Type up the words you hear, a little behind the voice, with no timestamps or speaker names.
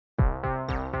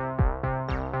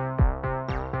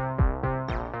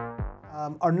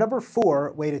Our number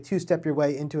 4 way to two-step your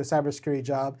way into a cybersecurity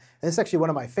job, and this is actually one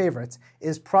of my favorites,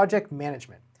 is project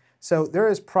management. So there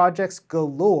is projects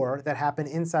galore that happen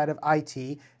inside of IT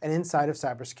and inside of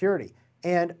cybersecurity.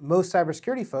 And most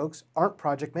cybersecurity folks aren't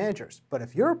project managers. But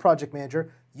if you're a project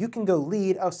manager, you can go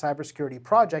lead a cybersecurity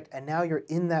project, and now you're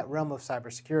in that realm of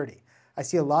cybersecurity. I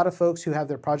see a lot of folks who have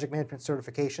their project management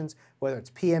certifications, whether it's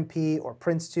PMP or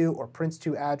Prince2 or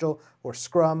Prince2 Agile or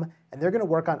Scrum, and they're going to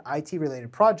work on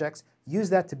IT-related projects, use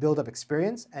that to build up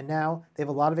experience, and now they have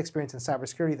a lot of experience in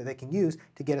cybersecurity that they can use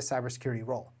to get a cybersecurity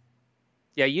role.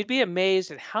 Yeah, you'd be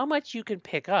amazed at how much you can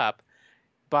pick up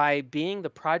by being the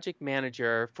project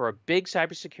manager for a big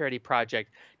cybersecurity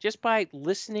project, just by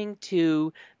listening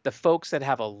to the folks that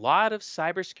have a lot of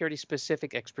cybersecurity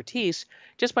specific expertise,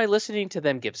 just by listening to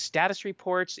them give status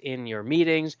reports in your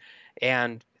meetings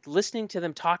and listening to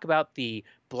them talk about the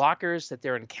blockers that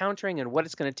they're encountering and what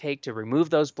it's going to take to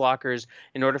remove those blockers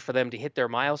in order for them to hit their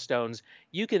milestones.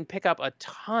 You can pick up a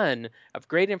ton of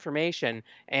great information,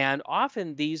 and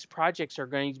often these projects are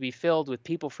going to be filled with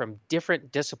people from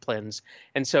different disciplines.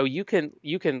 And so you can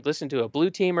listen to a blue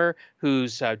teamer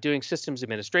who's doing systems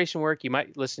administration work. You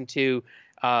might listen to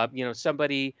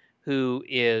somebody who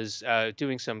is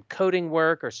doing some coding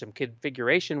work or some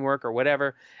configuration work or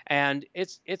whatever, and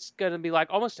it's going to be like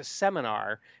almost a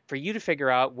seminar for you to figure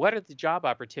out what are the job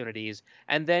opportunities.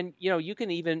 And then you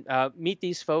can even meet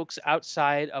these folks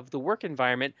outside of the work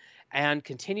environment and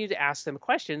continue to ask them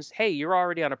questions. Hey, you're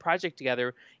already on a project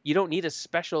together. You don't need a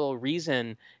special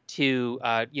reason to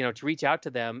to reach out to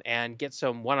them and get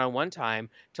some one-on-one time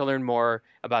to learn more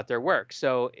about their work.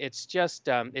 So it's just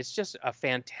a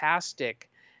fantastic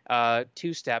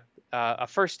two-step, a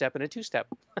first step and a two-step.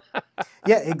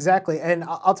 Yeah, exactly. And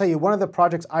I'll tell you, one of the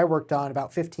projects I worked on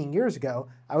about 15 years ago,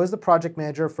 I was the project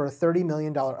manager for a $30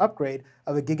 million upgrade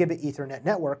of a gigabit Ethernet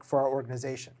network for our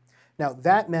organization. Now,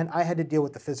 that meant I had to deal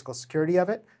with the physical security of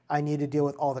it. I needed to deal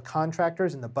with all the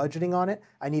contractors and the budgeting on it.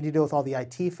 I needed to deal with all the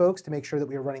IT folks to make sure that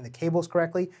we were running the cables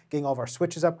correctly, getting all of our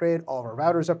switches upgraded, all of our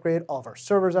routers upgraded, all of our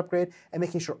servers upgraded, and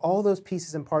making sure all those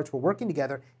pieces and parts were working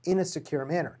together in a secure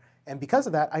manner. And because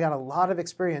of that, I got a lot of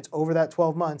experience over that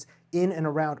 12 months in and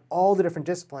around all the different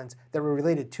disciplines that were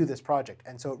related to this project.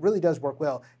 And so it really does work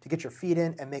well to get your feet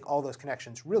in and make all those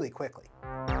connections really quickly.